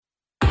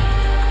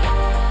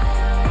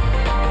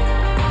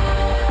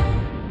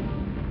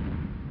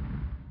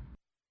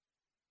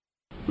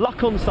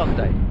Luck on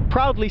Sunday,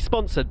 proudly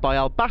sponsored by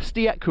Al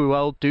Basti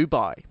Equiworld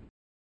Dubai.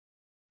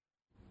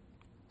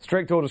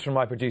 Strict orders from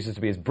my producers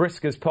to be as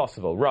brisk as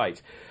possible.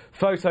 Right,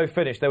 photo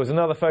finish. There was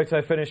another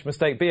photo finish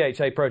mistake.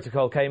 BHA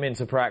protocol came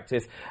into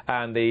practice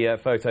and the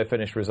photo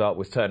finish result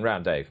was turned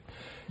round, Dave.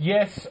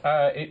 Yes,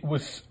 it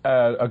was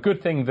a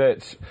good thing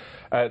that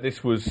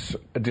this was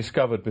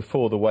discovered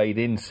before the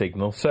weighed-in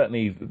signal.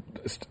 Certainly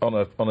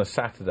on a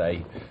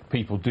Saturday,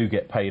 people do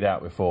get paid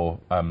out before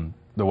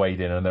the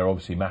weighed-in, and there are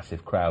obviously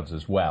massive crowds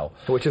as well.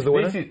 Which is the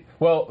winner?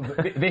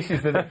 This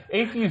is the...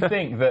 If you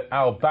think that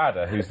Al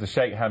Bada, who's the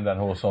Sheikh Hamdan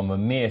horse on the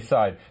near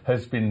side,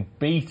 has been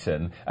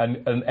beaten,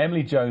 and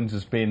Emily Jones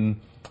has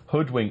been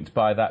hoodwinked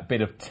by that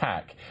bit of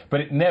tack,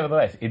 but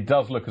nevertheless, it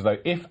does look as though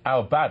if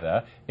Al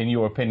Bada, in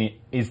your opinion,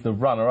 is the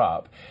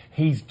runner-up,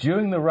 he's,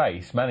 during the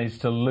race,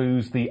 managed to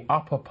lose the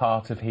upper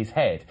part of his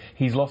head.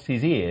 He's lost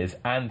his ears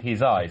and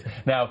his eyes.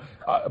 Now,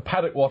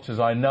 paddock watchers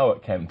I know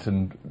at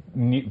Kempton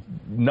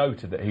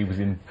noted that he was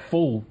in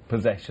full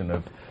possession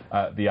of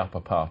the upper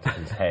part of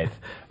his head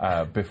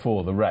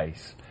before the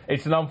race.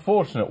 It's an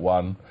unfortunate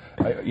one.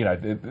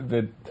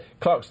 The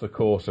clerks of the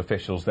course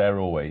officials, they're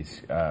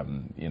always,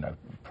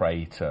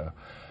 prey to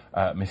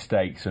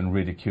mistakes and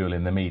ridicule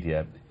in the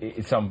media.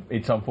 It's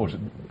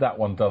unfortunate. That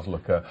one does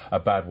look a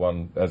bad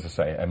one. As I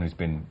say, Emily's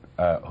been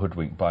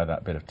hoodwinked by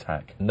that bit of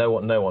tack. No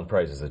one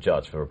praises a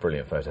judge for a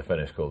brilliant photo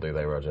finish call, do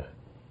they, Roger?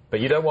 But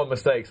you don't want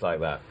mistakes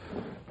like that.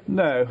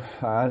 No,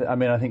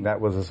 I think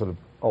that was a sort of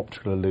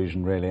optical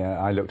illusion, really.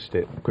 I looked at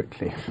it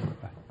quickly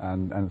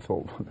and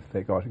thought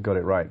they got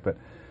it right. But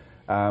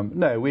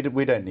no, we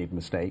don't need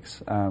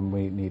mistakes.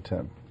 We need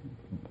to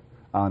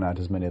iron out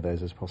as many of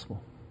those as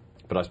possible.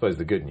 But I suppose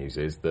the good news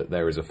is that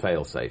there is a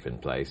fail-safe in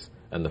place,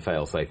 and the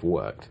fail-safe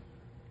worked.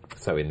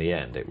 So in the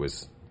end, it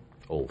was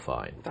all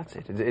fine. That's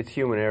it. It's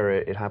human error.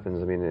 It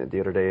happens. I mean, the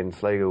other day in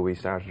Sligo, we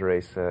started the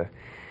race a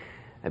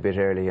bit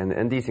early,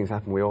 and these things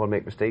happen. We all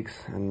make mistakes,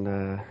 and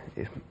I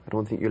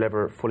don't think you'll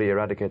ever fully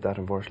eradicate that,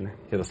 unfortunately.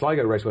 Yeah, the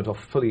Sligo race went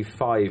off fully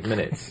 5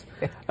 minutes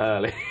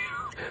early.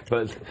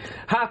 But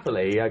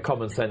happily,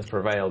 common sense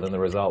prevailed, and the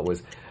result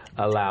was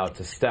allowed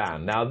to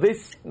stand. Now,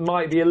 this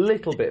might be a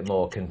little bit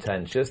more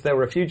contentious. There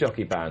were a few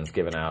jockey bans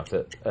given out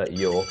at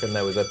York, and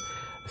there was a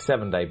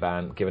 7-day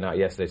ban given out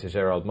yesterday to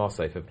Gerald Mosse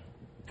for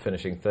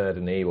finishing third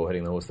in the Ebor,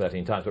 hitting the horse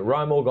 13 times. But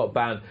Ryan Moore got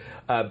banned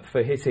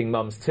for hitting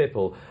Mum's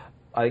Tipple,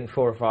 I think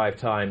 4 or 5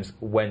 times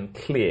when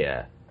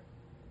clear.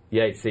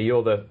 Yatesy,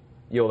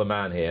 you're the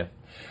man here.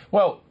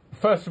 Well,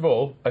 first of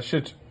all, I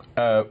should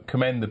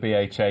commend the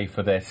BHA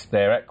for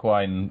their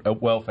equine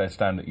welfare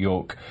stand at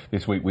York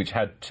this week, which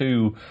had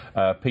 2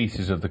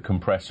 pieces of the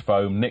compressed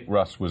foam. Nick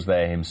Russ was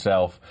there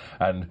himself,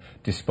 and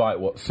despite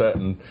what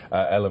certain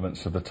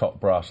elements of the top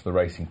brass of the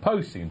Racing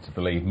Post seem to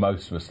believe,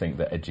 most of us think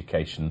that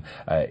education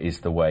is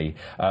the way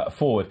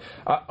forward.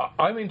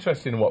 I'm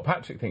interested in what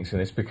Patrick thinks in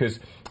this, because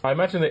I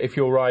imagine that if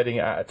you're riding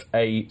at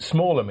a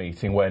smaller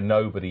meeting where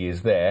nobody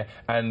is there,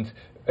 and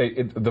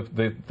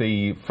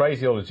the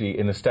phraseology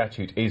in the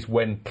statute is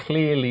when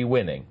clearly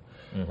winning.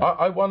 Mm-hmm.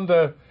 I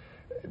wonder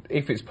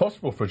if it's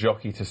possible for a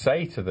jockey to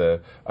say to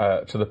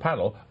the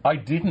panel, I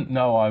didn't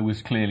know I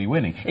was clearly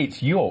winning.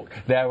 It's York.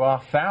 There are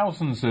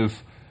thousands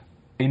of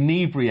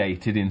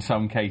inebriated, in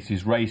some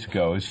cases,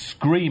 racegoers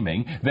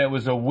screaming. There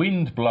was a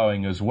wind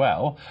blowing as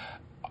well.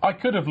 I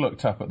could have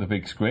looked up at the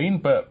big screen,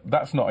 but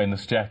that's not in the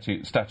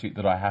statute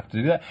that I have to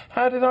do that.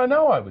 How did I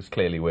know I was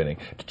clearly winning?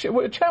 At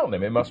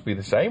Cheltenham, it must be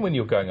the same when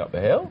you're going up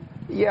the hill.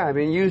 Yeah, I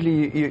mean,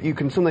 usually you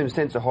can sometimes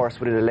sense a horse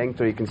within a length,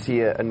 or you can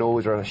see a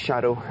nose or a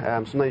shadow.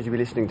 Sometimes you'll be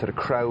listening to the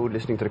crowd,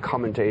 listening to the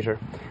commentator.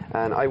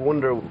 And I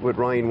wonder with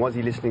Ryan, was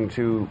he listening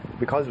to,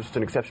 because it was such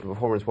an exceptional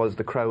performance, was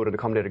the crowd or the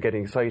commentator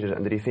getting excited,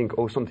 and did he think,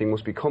 oh, something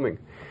must be coming?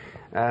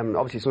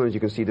 Obviously, sometimes you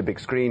can see the big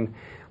screen,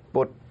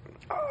 but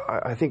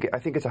I think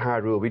it's a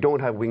hard rule. We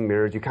don't have wing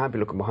mirrors. You can't be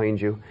looking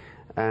behind you.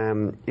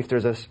 If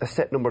there's a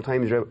set number of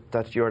times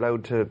that you're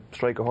allowed to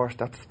strike a horse,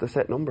 that's the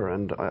set number,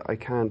 and I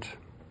can't.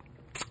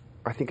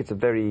 I think it's a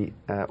very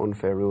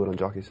unfair rule on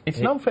jockeys. It's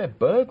an unfair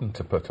burden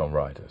to put on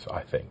riders,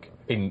 I think,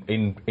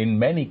 in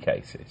many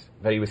cases.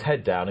 But he was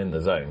head down in the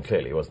zone,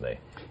 clearly, wasn't he?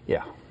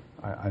 Yeah,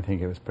 I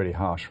think it was pretty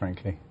harsh,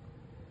 frankly,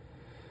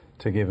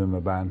 to give him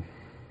a ban.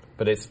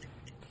 But it's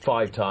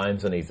 5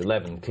 times, and he's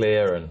 11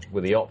 clear, and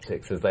with the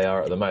optics as they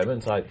are at the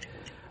moment,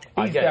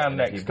 he's down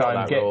next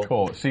time, get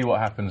caught, see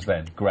what happens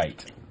then.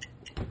 Great.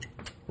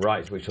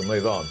 Right, we shall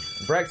move on.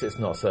 Brexit's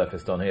not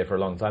surfaced on here for a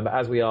long time, but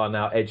as we are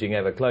now edging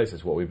ever closer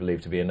to what we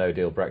believe to be a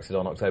no-deal Brexit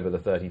on October the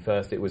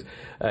 31st, it was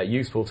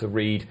useful to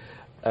read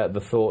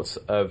the thoughts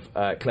of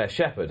Claire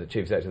Shepherd,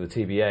 Chief Executive of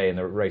the TBA, in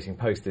the Racing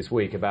Post this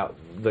week about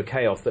the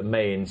chaos that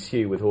may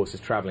ensue with horses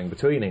travelling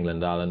between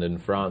England, Ireland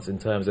and France in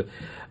terms of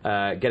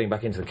getting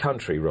back into the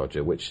country,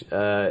 Roger, which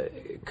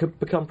could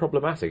become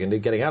problematic,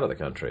 indeed getting out of the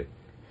country.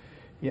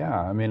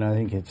 Yeah, I mean, I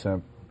think it's...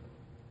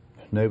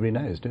 nobody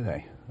knows, do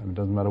they? I mean, it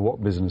doesn't matter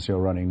what business you're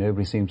running,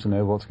 nobody seems to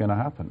know what's going to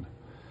happen.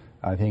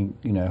 I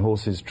think,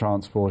 horses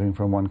transporting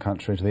from one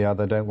country to the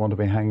other don't want to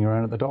be hanging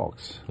around at the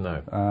docks.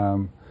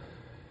 No.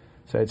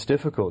 So it's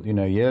difficult.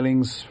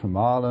 Yearlings from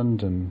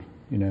Ireland and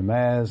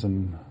mares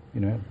and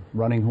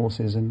running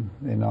horses in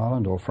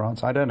Ireland or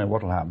France. I don't know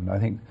what will happen. I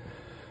think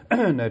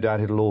no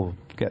doubt it'll all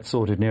get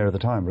sorted nearer the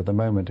time, but at the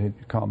moment you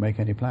can't make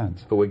any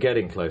plans. But we're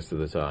getting close to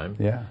the time.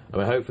 Yeah. I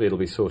mean, hopefully it'll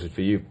be sorted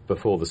for you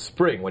before the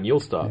spring, when you'll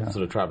start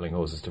sort of travelling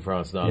horses to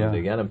France and Ireland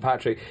again. And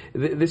Patrick,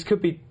 this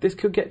could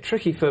get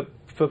tricky for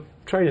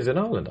trainers in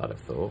Ireland, I'd have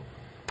thought.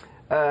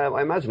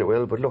 I imagine it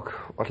will, but look,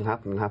 what'll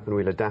happen will happen.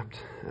 We'll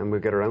adapt and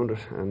we'll get around it,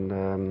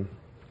 and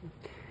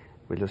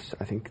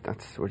I think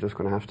we're just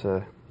going to have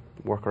to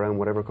work around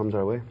whatever comes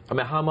our way. I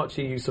mean, how much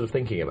are you sort of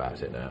thinking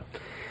about it now?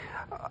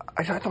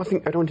 I don't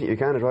think you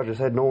can. As Roger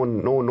said, no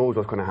one knows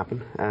what's going to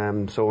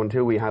happen. So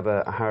until we have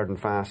a hard and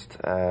fast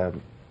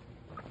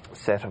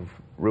set of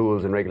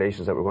rules and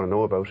regulations that we're going to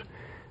know about,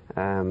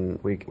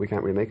 we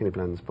can't really make any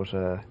plans. But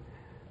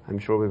I'm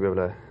sure we'll be able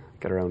to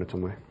get around it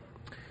some way.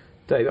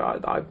 Dave,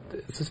 I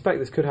suspect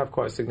this could have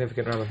quite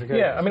significant ramifications.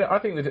 Yeah, I mean, I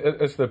think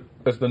that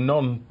as the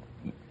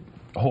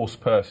non-horse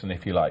person,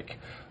 if you like,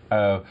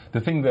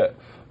 the thing that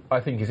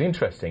I think is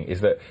interesting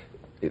is that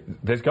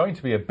there's going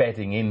to be a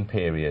bedding in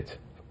period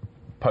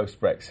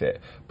post-Brexit,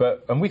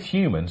 and with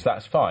humans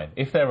that's fine.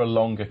 If there are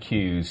longer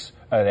queues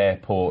at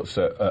airports,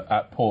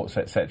 at ports,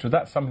 etc.,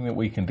 that's something that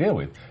we can deal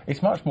with.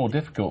 It's much more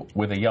difficult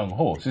with a young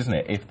horse, isn't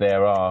it, if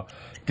there are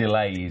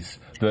delays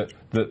that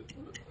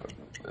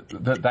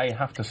they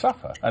have to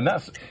suffer. And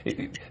that's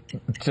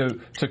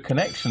to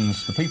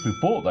connections, the people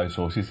who bought those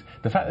horses,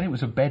 the fact that it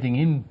was a bedding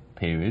in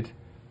period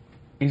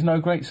is no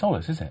great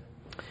solace, is it?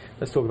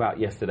 Let's talk about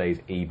yesterday's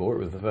Ebor.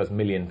 It was the first £1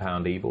 million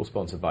Ebor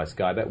sponsored by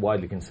Sky Bet,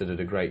 widely considered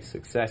a great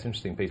success.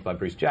 Interesting piece by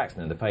Bruce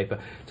Jackson in the paper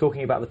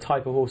talking about the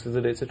type of horses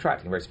that it's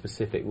attracting, a very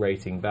specific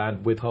rating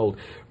band. Withhold,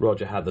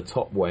 Roger had the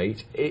top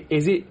weight.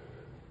 Do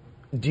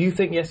you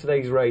think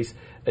yesterday's race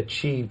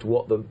achieved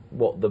what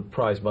the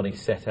prize money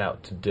set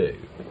out to do?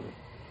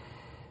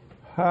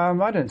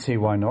 I don't see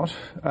why not.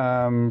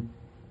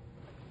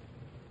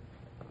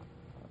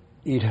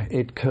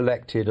 It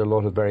collected a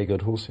lot of very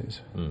good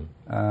horses.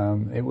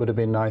 It would have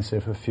been nice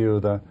if a few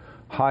of the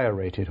higher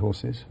rated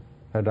horses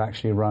had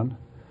actually run.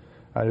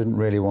 I didn't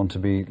really want to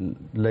be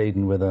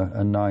laden with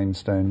a 9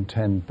 stone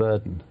 10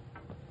 burden.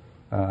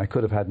 I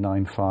could have had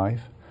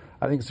 9.5.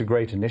 I think it's a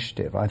great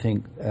initiative. I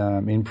think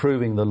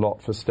improving the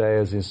lot for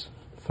stayers is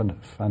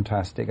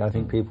fantastic. I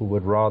think people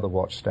would rather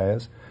watch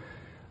stayers.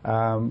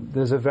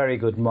 There's a very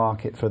good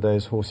market for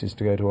those horses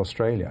to go to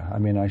Australia. I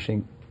mean, I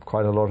think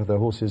quite a lot of the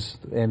horses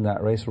in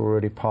that race were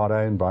already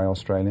part-owned by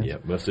Australians. Yeah,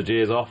 Mr. G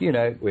is off. We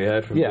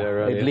heard from there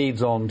earlier. It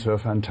leads on to a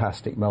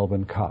fantastic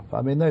Melbourne Cup.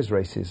 I mean, those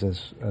races,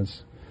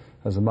 as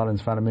a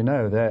Mullins fan,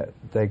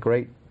 they're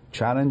great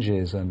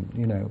challenges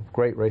and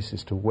great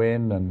races to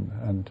win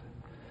and.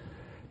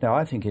 No,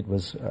 I think it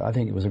was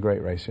a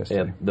great race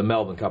yesterday. Yeah, the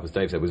Melbourne Cup, as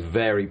Dave said, was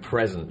very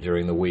present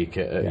during the week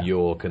at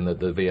York and the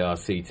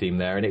VRC team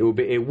there, and it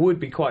would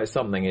be quite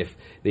something if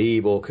the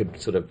Ebor could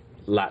sort of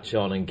latch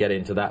on and get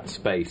into that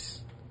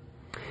space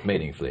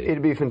meaningfully.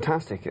 It'd be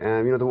fantastic.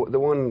 The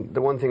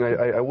one thing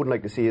I wouldn't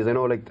like to see is, I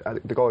know like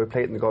the Galway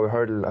Plate and the Galway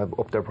Hurdle have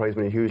upped their prize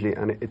money hugely,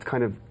 and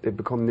they've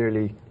become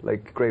nearly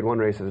like Grade 1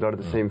 races, a lot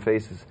of the same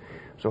faces.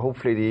 So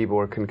hopefully the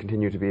Ebor can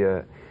continue to be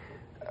a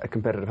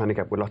competitive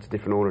handicap with lots of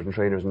different owners and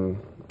trainers and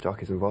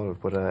jockeys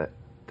involved, but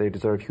they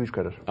deserve huge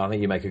credit. I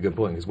think you make a good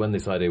point, because when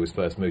this idea was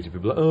first mooted,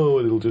 people were like, oh,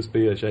 it'll just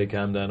be a Sheikh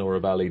Hamdan or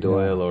a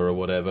Ballydoyle or a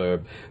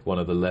whatever, one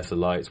of the lesser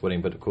lights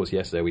winning. But of course,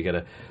 yesterday we get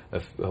a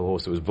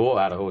horse that was bought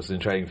out of horses in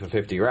training for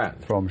 50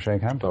 grand. From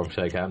Sheikh Hamdan. From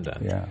Sheikh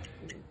Hamdan. Yeah.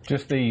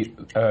 Just we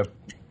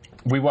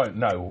won't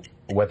know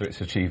whether it's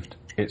achieved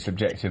its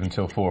objective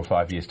until 4 or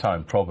 5 years'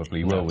 time,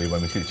 probably will we,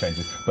 when we see the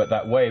changes. But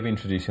that way of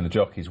introducing the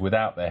jockeys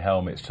without their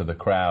helmets to the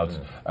crowd,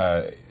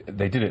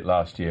 they did it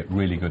last year,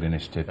 really good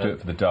initiative. Do it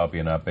for the Derby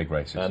and our big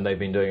races. And they've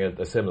been doing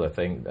a similar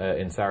thing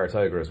in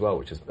Saratoga as well,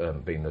 which has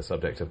been the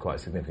subject of quite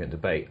significant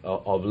debate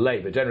of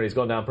late, but generally it's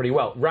gone down pretty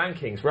well.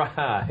 Rankings,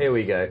 here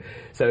we go.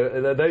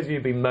 So those of you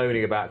who've been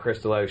moaning about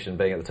Crystal Ocean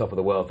being at the top of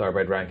the World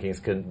Thoroughbred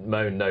rankings can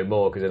moan no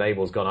more, because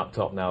Enable's gone up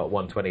top now at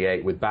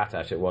 128, with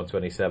Batash at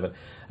 127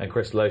 and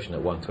Crystal Ocean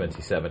at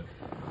 127.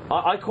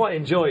 I quite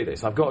enjoy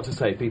this. I've got to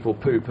say, people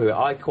poo-poo it.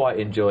 I quite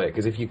enjoy it,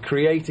 because if you're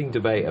creating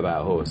debate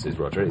about horses,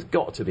 Roger, it's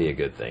got to be a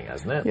good thing,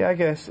 hasn't it? Yeah, I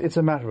guess it's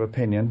a matter of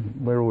opinion.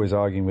 We're always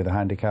arguing with the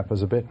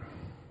handicappers a bit.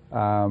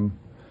 I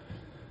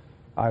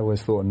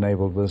always thought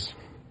Enabled was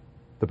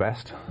the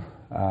best.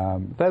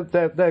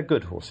 They're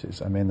good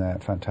horses. I mean, they're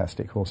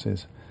fantastic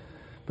horses.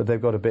 But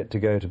they've got a bit to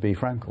go to be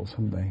Frankels,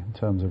 haven't they, in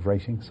terms of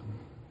ratings?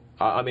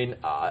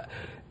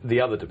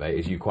 The other debate,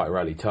 as you quite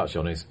rightly touch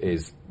on,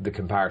 is the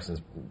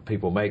comparisons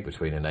people make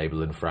between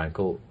Enable and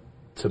Frankel.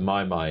 To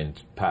my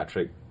mind,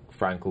 Patrick,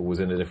 Frankel was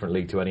in a different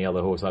league to any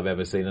other horse I've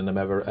ever seen and am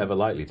ever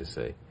likely to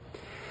see.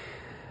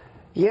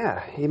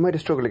 Yeah, he might have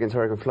struggled against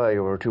Hurricane Fly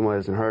over 2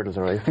 miles in hurdles,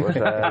 all right. But,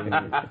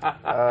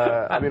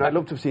 I'd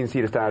love to have seen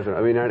Sea to Stars.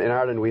 I mean, in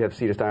Ireland we have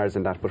Sea to Stars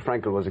in that, but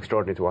Frankel was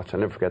extraordinary to watch. I'll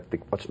never forget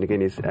watching the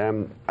Guineas.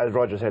 As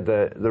Roger said,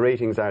 the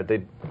ratings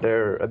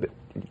they're a bit.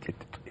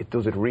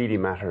 Does it really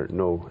matter?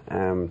 No.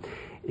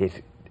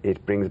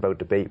 It brings about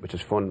debate, which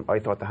is fun. I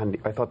thought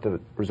the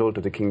result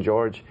of the King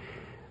George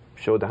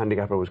showed the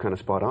handicapper was kind of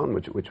spot on,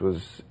 which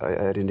was I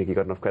didn't think he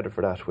got enough credit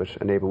for that, with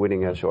Enable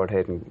winning a short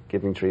head and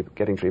getting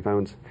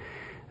 £3.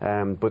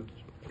 But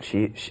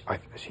she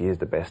is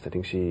the best. I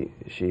think she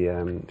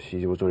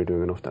was only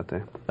doing enough that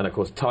day. And of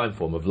course,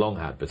 Timeform have long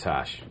had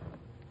Batash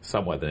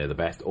somewhere near the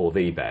best or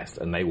the best,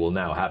 and they will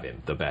now have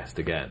him the best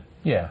again.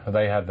 Yeah,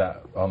 they had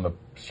that on the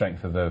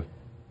strength of the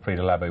Prix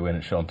de l'Abbé win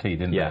at Chantilly,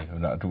 didn't they?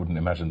 I wouldn't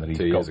imagine that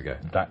he got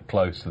that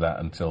close to that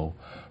until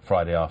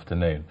Friday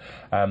afternoon.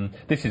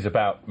 This is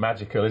about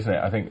Magical, isn't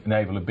it? I think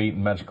Enable have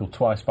beaten Magical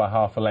twice by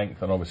half a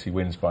length, and obviously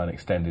wins by an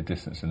extended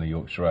distance in the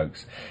Yorkshire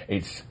Oaks.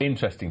 It's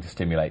interesting to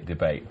stimulate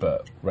debate,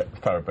 but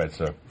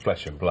thoroughbreds are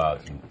flesh and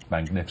blood and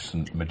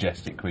magnificent,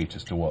 majestic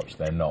creatures to watch.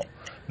 They're not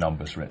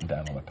numbers written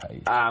down on a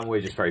page. And we're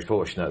just very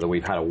fortunate that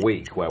we've had a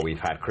week where we've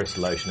had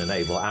Crystal Ocean,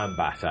 Enable and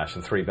Batash,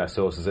 the three best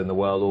horses in the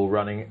world, all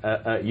running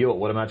at York.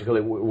 What a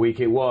magical week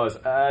it was.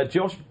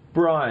 Josh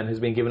Bryan has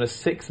been given a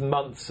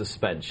 6-month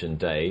suspension,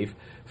 Dave,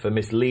 for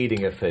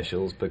misleading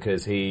officials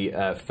because he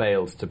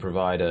failed to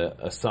provide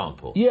a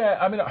sample. Yeah,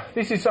 I mean,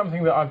 this is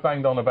something that I've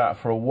banged on about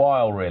for a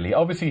while, really.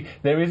 Obviously,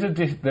 there is a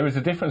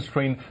difference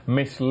between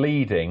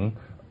misleading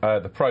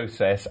the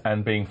process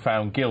and being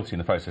found guilty in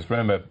the process.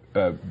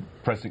 Remember,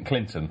 President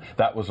Clinton,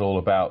 that was all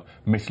about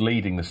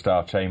misleading the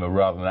Star Chamber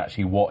rather than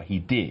actually what he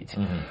did,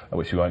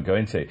 which we won't go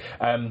into.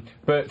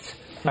 But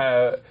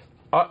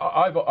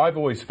I've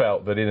always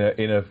felt that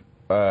in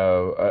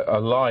a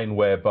line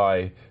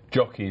whereby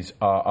jockeys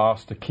are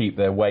asked to keep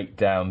their weight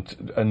down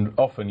and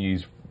often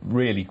use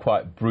really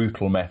quite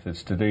brutal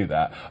methods to do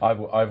that.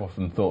 I've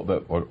often thought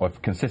that, or I've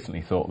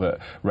consistently thought that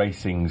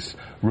racing's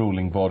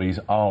ruling bodies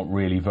aren't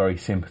really very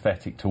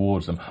sympathetic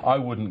towards them. I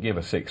wouldn't give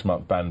a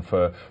 6-month ban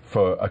for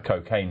a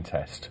cocaine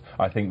test.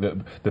 I think that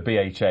the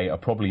BHA are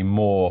probably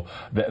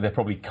they're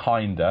probably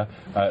kinder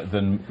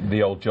than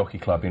the old Jockey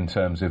Club in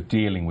terms of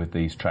dealing with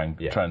these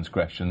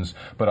transgressions,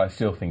 but I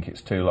still think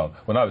it's too long.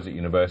 When I was at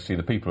university,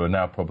 the people who are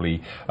now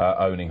probably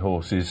owning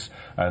horses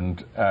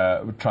and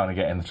trying to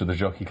get into the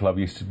Jockey Club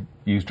used to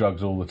use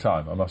drugs all the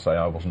time. I must say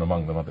I wasn't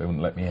among them. They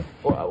wouldn't let me in.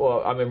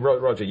 Well, I mean,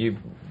 Roger,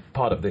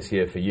 part of this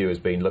year for you has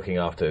been looking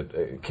after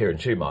Kieran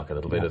Schumacher a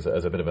little bit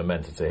as a bit of a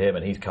mentor to him,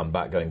 and he's come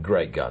back going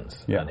great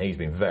guns. And he's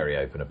been very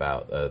open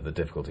about the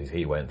difficulties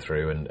he went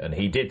through, and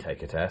he did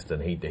take a test,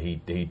 and he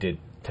did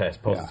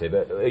test positive.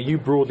 Are you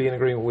broadly in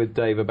agreement with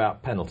Dave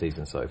about penalties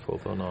and so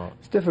forth, or not?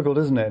 It's difficult,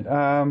 isn't it?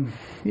 I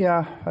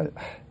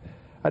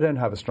don't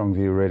have a strong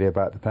view really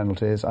about the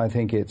penalties. I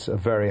think it's a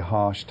very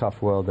harsh,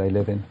 tough world they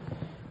live in.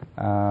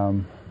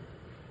 And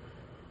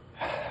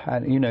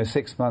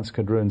 6 months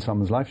could ruin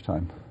someone's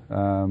lifetime.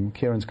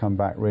 Kieran's come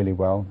back really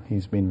well.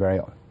 He's been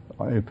very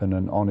open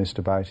and honest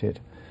about it.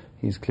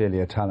 He's clearly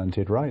a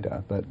talented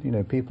rider, but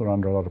people are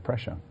under a lot of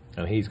pressure.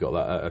 And he's got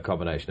a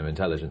combination of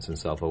intelligence and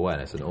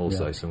self-awareness, and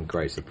also some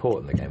great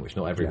support in the game, which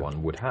not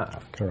everyone would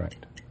have.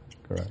 Correct.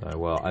 So,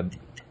 well, I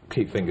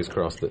keep fingers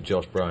crossed that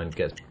Josh Bryan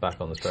gets back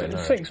on the straight and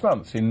narrow. 6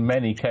 months in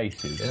many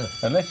cases,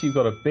 unless you've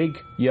got a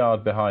big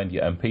yard behind you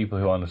and people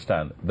who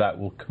understand, that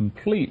will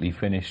completely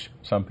finish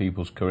some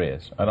people's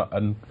careers.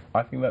 And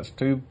I think that's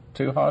too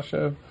harsh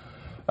a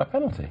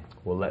penalty.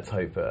 Well, let's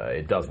hope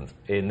it doesn't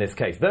in this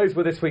case. Those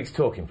were this week's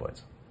talking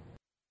points.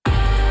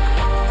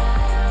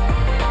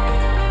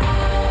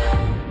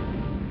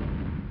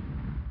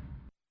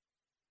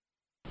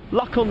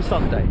 Luck on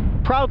Sunday,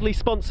 proudly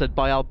sponsored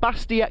by Al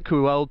Basti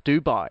Equiworld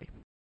Dubai.